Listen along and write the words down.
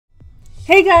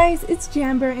Hey guys, it's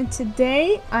Jamber, and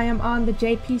today I am on the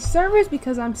JP servers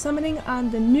because I'm summoning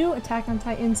on the new Attack on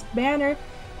Titans banner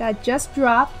that just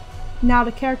dropped. Now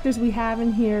the characters we have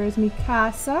in here is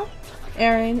Mikasa,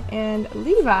 Eren, and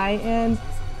Levi, and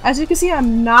as you can see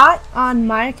I'm not on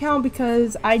my account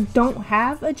because I don't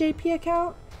have a JP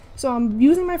account, so I'm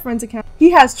using my friend's account.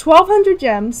 He has 1200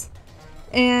 gems,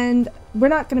 and we're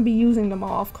not going to be using them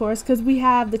all, of course, because we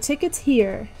have the tickets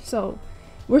here. So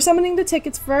we're summoning the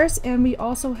tickets first, and we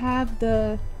also have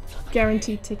the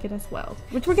guaranteed ticket as well,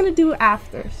 which we're going to do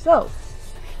after. So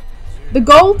the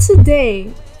goal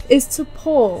today is to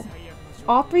pull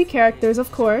all three characters,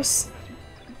 of course.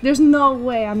 There's no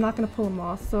way I'm not going to pull them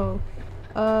all, so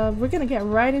we're going to get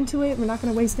right into it. We're not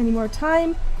going to waste any more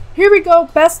time. Here we go.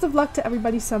 Best of luck to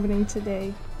everybody summoning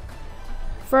today.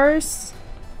 First,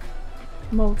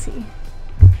 multi.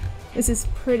 This is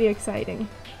pretty exciting.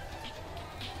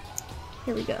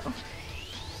 Here we go.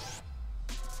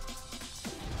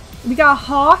 We got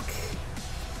Hawk.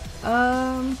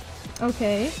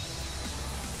 Okay.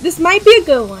 This might be a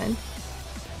good one.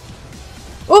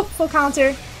 Oh, full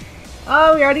counter.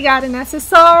 Oh, we already got an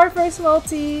SSR first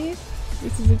multi.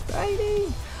 This is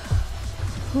exciting.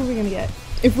 Who are we gonna get?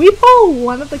 If we pull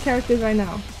one of the characters right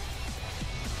now.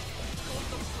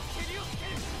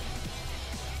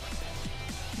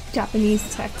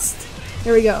 Japanese text.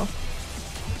 Here we go.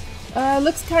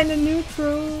 Looks kind of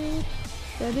neutral,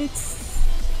 but it's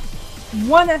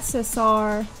one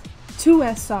SSR, two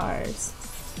SRs.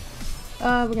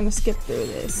 We're gonna skip through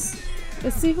this.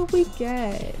 Let's see who we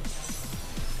get.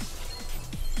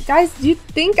 Guys, do you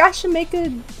think I should make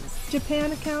a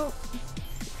Japan account?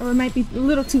 Or it might be a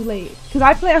little too late, because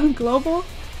I play on global.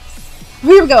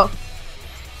 Here we go.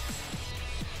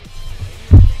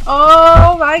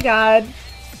 Oh my god.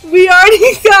 We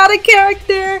already got a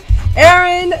character!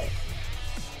 Eren!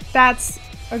 That's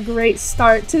a great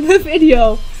start to the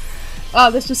video.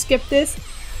 Let's just skip this.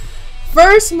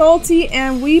 First multi,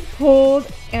 and we pulled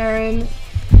Eren.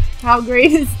 How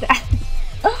great is that?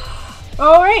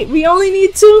 Alright, we only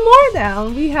need two more now.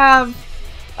 We have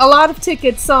a lot of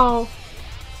tickets, so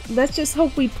let's just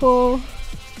hope we pull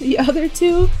the other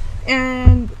two.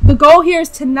 And the goal here is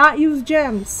to not use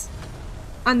gems.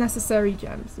 Unnecessary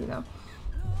gems, you know.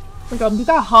 We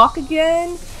got Hawk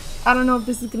again. I don't know if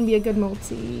this is gonna be a good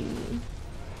multi.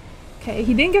 Okay,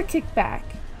 he didn't get kicked back.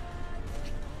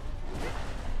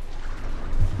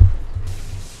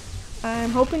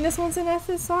 I'm hoping this one's an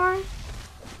SSR.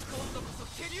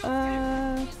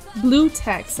 Blue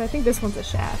text. I think this one's a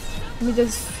shaft. Let me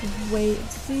just wait and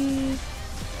see.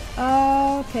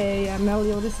 Okay, yeah,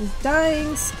 Meliodas is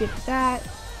dying. Skip that.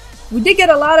 We did get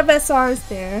a lot of SRs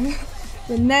there.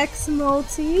 The next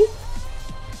multi.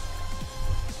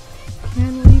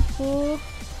 Can we pull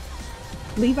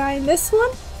Levi in this one?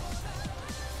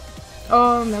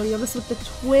 Oh, Meliodas with the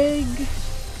twig.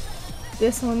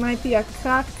 This one might be a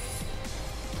cuck.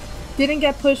 Didn't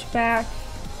get pushed back.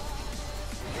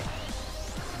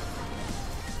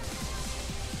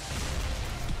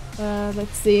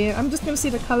 Let's see. I'm just gonna see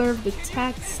the color of the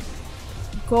text.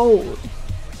 Gold.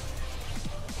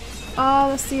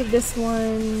 Let's see if this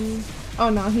one... Oh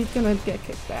no, he's gonna get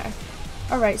kicked back.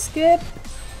 Alright, skip.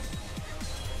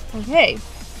 Okay.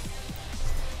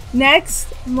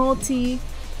 Next, multi.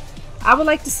 I would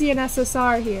like to see an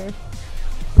SSR here.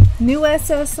 New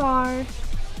SSR.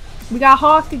 We got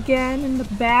Hawk again in the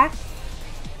back.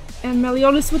 And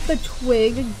Meliodas with the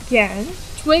twig again.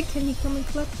 Twig, can he come in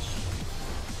clutch?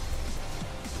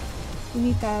 We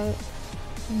need that.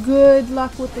 Good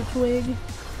luck with the twig.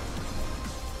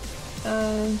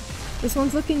 This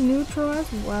one's looking neutral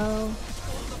as well.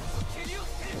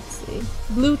 Let's see.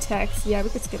 Blue text. Yeah, we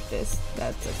could skip this.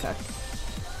 That's a cuck.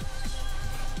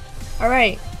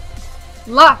 Alright.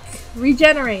 Luck.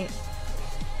 Regenerate.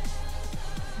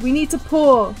 We need to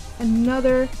pull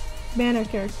another banner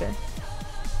character.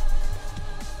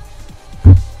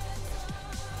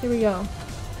 Here we go.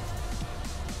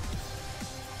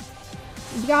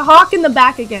 We got Hawk in the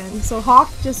back again. So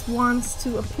Hawk just wants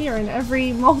to appear in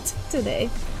every multi today.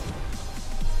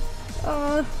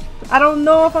 I don't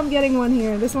know if I'm getting one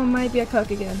here. This one might be a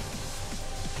cuck again.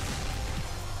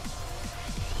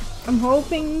 I'm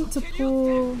hoping to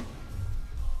pull...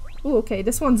 Ooh, okay,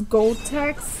 this one's gold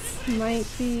text. Might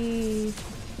be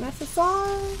an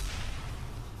SSR?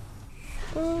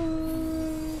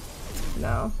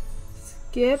 No.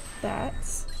 Skip that.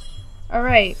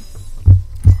 Alright.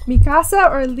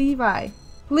 Mikasa or Levi?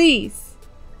 Please.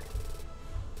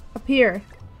 Appear.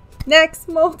 Next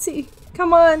multi.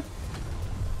 Come on.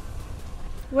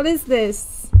 What is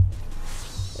this?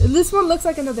 This one looks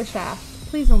like another shaft.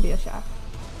 Please don't be a shaft.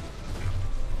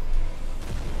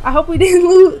 I hope we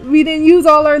didn't use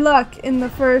all our luck in the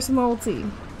first multi.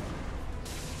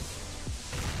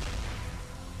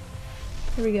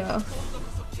 Here we go.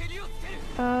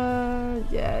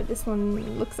 Yeah, this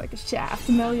one looks like a shaft.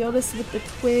 Meliodas with the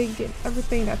twig and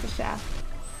everything, that's a shaft.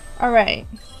 Alright.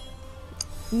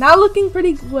 Now looking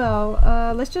pretty well.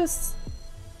 Let's just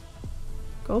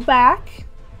go back.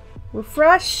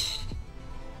 Refresh.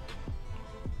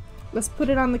 Let's put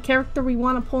it on the character we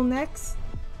want to pull next.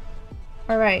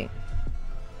 Alright.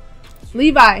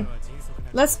 Levi.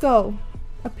 Let's go.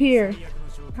 Up here.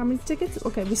 How many tickets?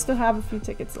 Okay, we still have a few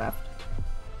tickets left.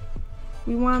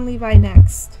 We want Levi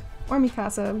next. Or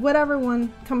Mikasa. Whatever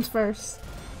one comes first.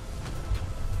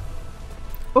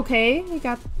 Okay, we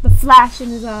got the flash in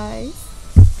his eyes.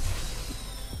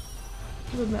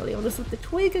 With Meliodas with the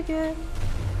twig again.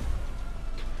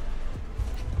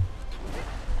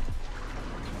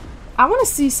 I want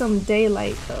to see some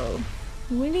daylight though.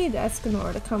 We need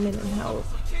Escanor to come in and help.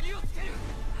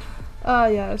 Oh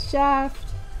yeah,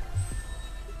 shaft.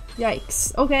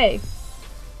 Yikes. Okay.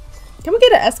 Can we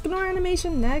get an Escanor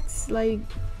animation next? Like,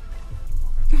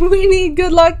 we need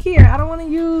good luck here. I don't want to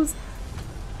use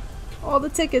all the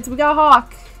tickets. We got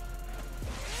Hawk.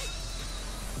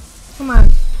 Come on.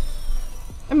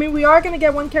 I mean, we are going to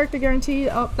get one character guaranteed.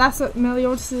 Oh, that's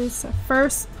Meliodas'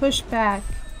 first pushback.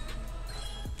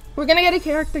 We're going to get a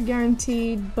character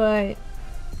guaranteed, but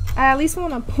I at least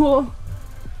want to pull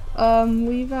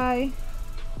Levi. Can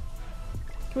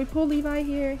we pull Levi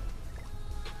here?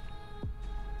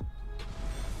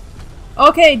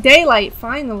 Okay, daylight,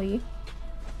 finally.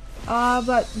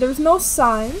 But there's no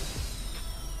sun.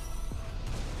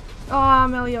 Aw,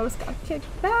 Meliodas got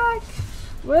kicked back.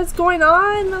 What's going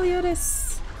on,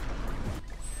 Meliodas?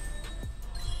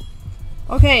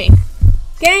 Okay.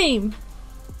 Game.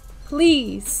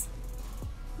 Please.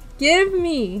 Give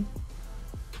me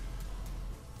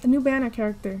a new banner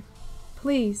character.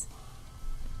 Please.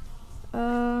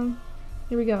 Here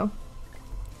we go.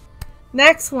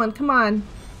 Next one, come on.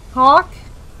 Hawk.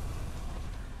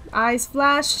 Eyes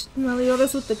flash.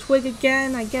 Meliodas with the twig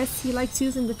again. I guess he likes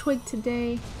using the twig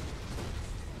today.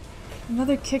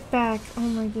 Another kickback. Oh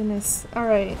my goodness.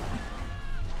 Alright.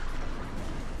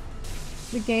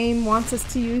 The game wants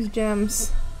us to use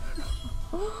gems.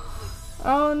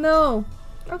 Oh no.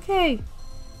 Okay.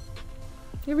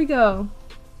 Here we go.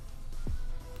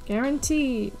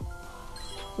 Guaranteed.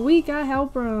 We got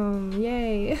Helbram.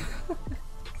 Yay.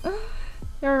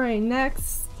 Alright,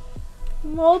 next.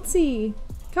 Multi.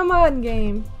 Come on,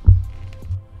 game.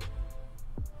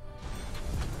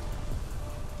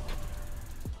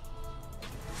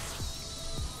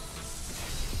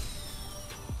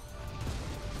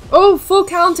 Oh, full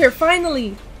counter,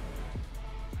 finally!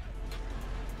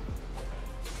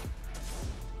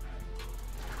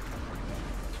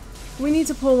 We need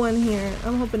to pull one here.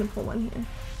 I'm hoping to pull one here.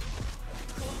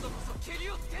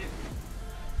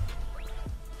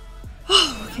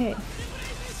 Okay.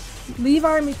 Leave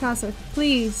our Mikasa,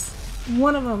 please.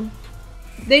 One of them.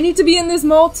 They need to be in this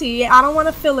multi. I don't want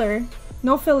a filler.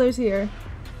 No fillers here.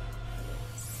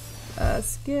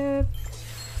 Skip.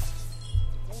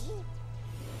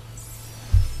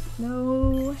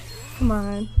 No. Come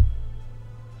on.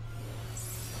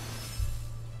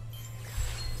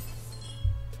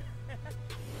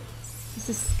 This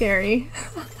is scary.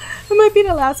 It might be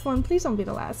the last one. Please don't be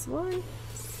the last one.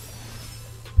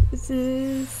 This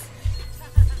is...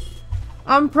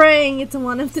 I'm praying it's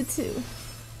one of the two.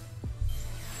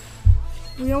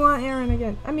 We don't want Aaron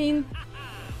again. I mean,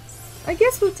 I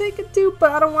guess we'll take a dupe,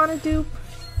 but I don't want a dupe.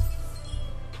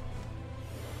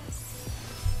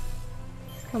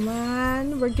 Come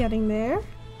on, we're getting there.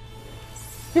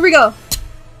 Here we go.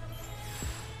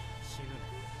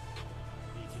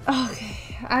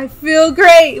 Okay, I feel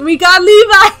great. We got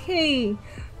Levi.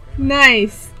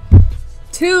 Nice.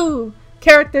 2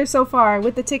 characters so far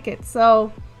with the tickets,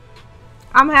 so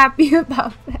I'm happy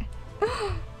about that.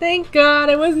 Thank God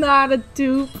it was not a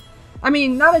dupe. I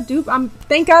mean, not a dupe.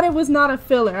 Thank God it was not a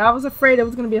filler. I was afraid it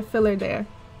was gonna be a filler there.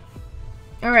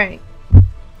 All right,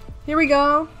 here we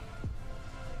go.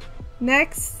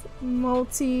 Next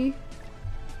multi.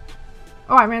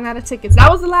 Oh, I ran out of tickets.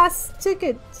 That was the last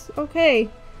ticket. Okay,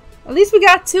 at least we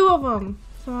got 2 of them,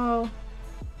 so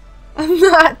I'm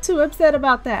not too upset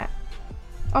about that.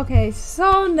 Okay,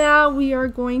 so now we are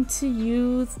going to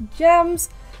use gems.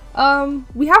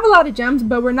 We have a lot of gems,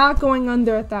 but we're not going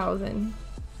under 1,000.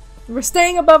 We're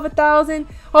staying above 1,000.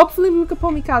 Hopefully we can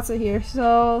pull Mikasa here.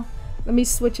 So let me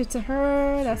switch it to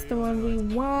her. That's the one we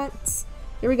want.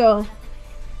 Here we go.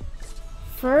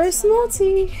 First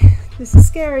multi. This is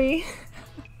scary.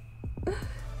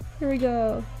 Here we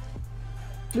go.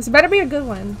 This better be a good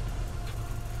one.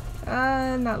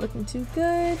 Not looking too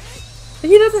good. But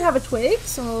he doesn't have a twig,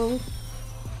 so...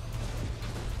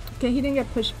 Okay, he didn't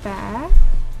get pushed back.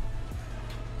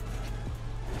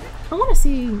 I want to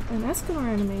see an Escanor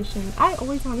animation. I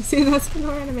always want to see an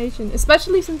Escanor animation,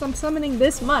 especially since I'm summoning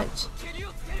this much.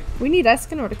 We need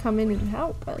Escanor to come in and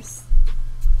help us.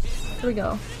 Here we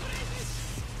go.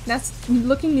 That's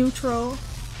looking neutral.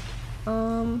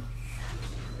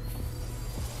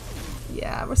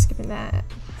 Yeah, we're skipping that.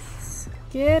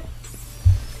 Skip.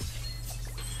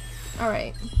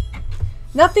 Alright.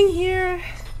 Nothing here.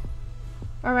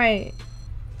 Alright.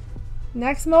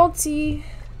 Next multi.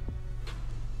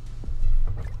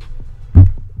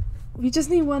 We just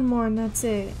need one more and that's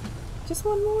it. Just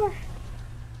one more.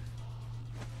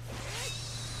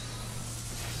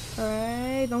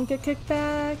 Alright, don't get kicked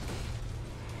back.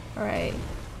 Alright.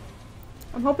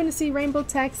 I'm hoping to see rainbow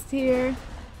text here.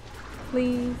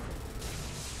 Please.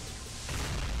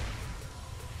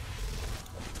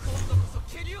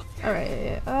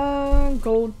 Alright,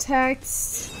 gold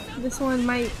text. This one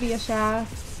might be a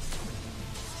shaft.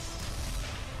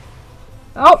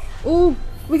 Oh! Ooh!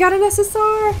 We got an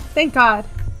SSR! Thank God.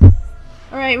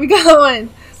 Alright, we got one.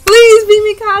 Please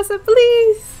be Mikasa,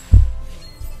 please!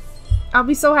 I'll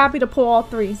be so happy to pull all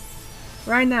three.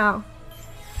 Right now.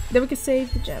 Then we can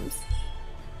save the gems.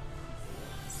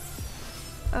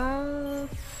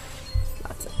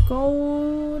 Lots of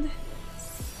gold.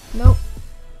 Nope.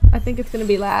 I think it's gonna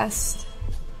be last.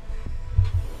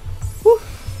 Whew.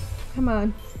 Come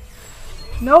on.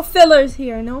 No fillers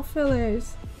here, no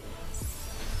fillers.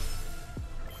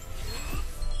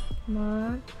 Come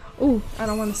on. Ooh, I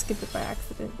don't want to skip it by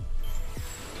accident.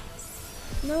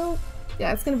 No.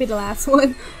 Yeah, it's gonna be the last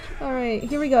one. Alright,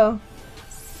 here we go.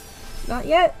 Not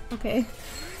yet? Okay.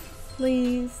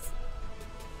 Please.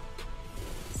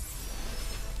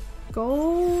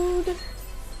 Gold.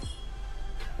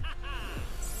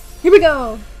 Here we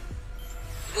go.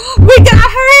 We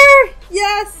got her!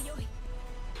 Yes!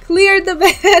 Cleared the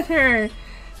banner.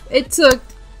 It took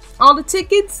all the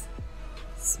tickets.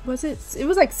 Was it? It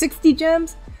was like 60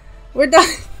 gems. We're done.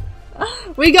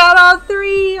 We got all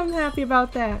three. I'm happy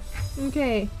about that.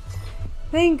 Okay.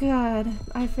 Thank God.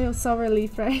 I feel so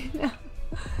relieved right now.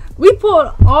 We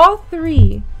pulled all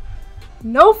three.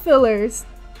 No fillers.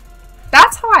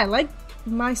 That's how I like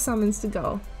my summons to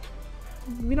go.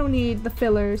 We don't need the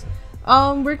fillers.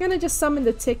 We're gonna just summon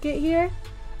the ticket here.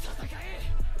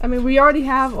 I mean, we already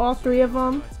have all three of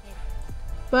them.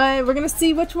 But we're gonna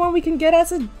see which one we can get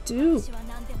as a dupe.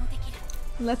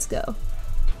 Let's go.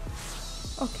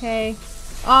 Okay.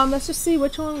 Let's just see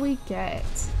which one we get.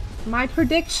 My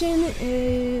prediction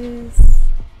is...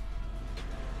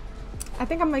 I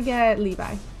think I'm gonna get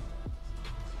Levi.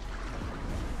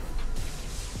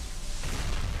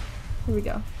 Here we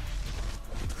go.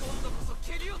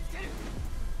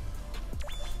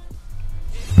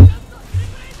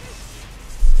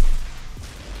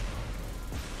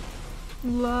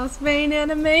 Lost Vein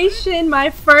animation, my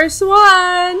first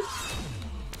one!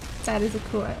 That is a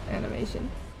cool animation.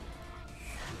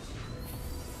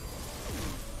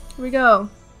 Here we go.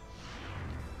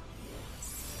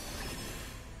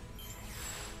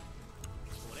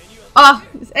 Ah,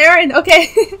 it's Aaron.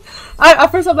 Okay. At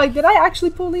first I'm like, did I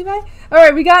actually pull Levi?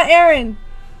 Alright, we got Aaron.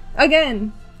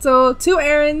 Again. So, 2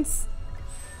 Aarons.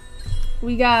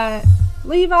 We got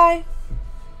Levi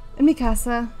and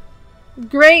Mikasa.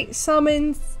 Great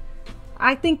summons.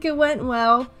 I think it went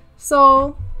well.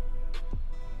 So,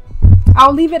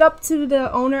 I'll leave it up to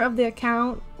the owner of the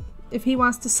account if he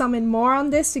wants to summon more on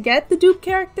this to get the dupe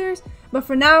characters. But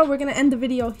for now, we're going to end the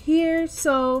video here.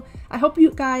 So, I hope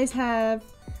you guys have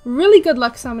really good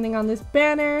luck summoning on this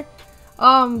banner.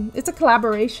 It's a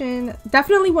collaboration.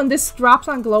 Definitely when this drops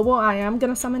on global, I am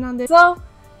going to summon on this. So,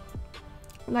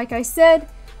 like I said,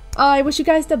 I wish you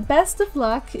guys the best of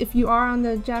luck if you are on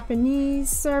the Japanese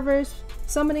servers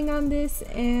summoning on this,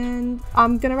 and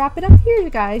I'm gonna wrap it up here,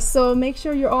 guys. So make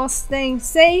sure you're all staying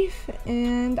safe,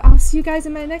 and I'll see you guys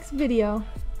in my next video.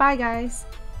 Bye, guys.